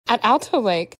At Alto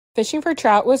Lake, fishing for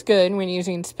trout was good when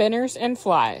using spinners and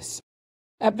flies.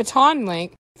 At Baton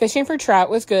Lake, fishing for trout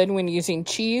was good when using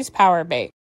cheese power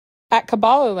bait. At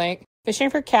Caballo Lake, fishing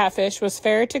for catfish was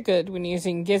fair to good when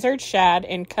using gizzard, shad,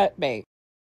 and cut bait.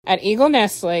 At Eagle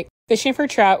Nest Lake, fishing for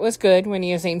trout was good when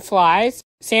using flies,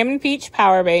 salmon peach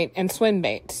power bait, and swim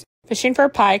baits. Fishing for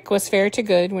pike was fair to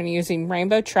good when using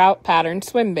rainbow trout pattern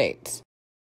swim baits.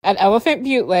 At Elephant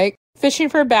Butte Lake, fishing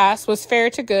for bass was fair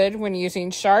to good when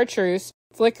using chartreuse,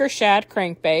 flicker shad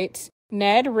crankbaits,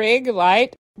 Ned rig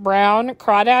light, brown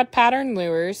crawdad pattern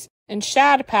lures, and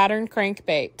shad pattern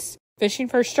crankbaits. Fishing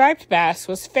for striped bass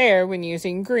was fair when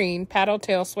using green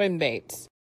paddle-tail swim baits.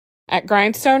 At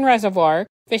Grindstone Reservoir,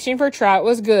 fishing for trout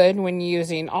was good when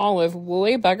using olive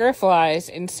woolly bugger flies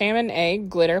and salmon egg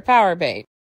glitter power bait.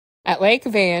 At Lake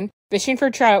Van, fishing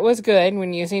for trout was good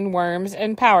when using worms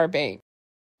and power bait.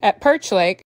 At Perch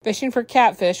Lake, fishing for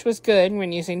catfish was good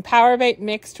when using power bait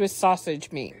mixed with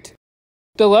sausage meat.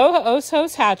 The Los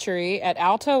Osos Hatchery at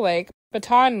Alto Lake,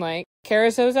 Baton Lake,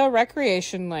 Carrizozo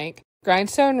Recreation Lake,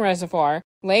 Grindstone Reservoir,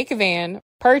 Lake Van,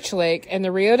 Perch Lake, and the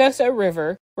Ruidoso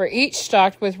River were each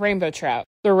stocked with rainbow trout.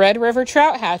 The Red River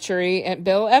Trout Hatchery at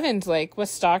Bill Evans Lake was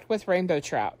stocked with rainbow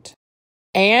trout.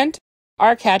 And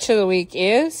our catch of the week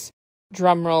is,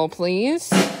 drumroll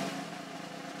please,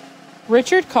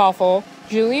 Richard Koffel,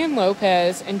 Julian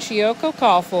Lopez, and Chiyoko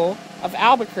Koffel of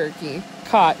Albuquerque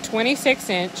caught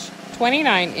 26-inch,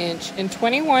 29-inch, and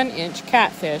 21-inch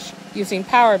catfish using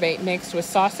power bait mixed with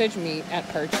sausage meat at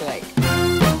Perch Lake.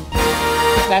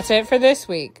 That's it for this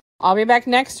week. I'll be back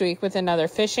next week with another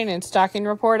fishing and stocking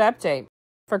report update.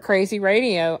 For Crazy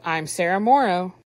Radio, I'm Sarah Moro.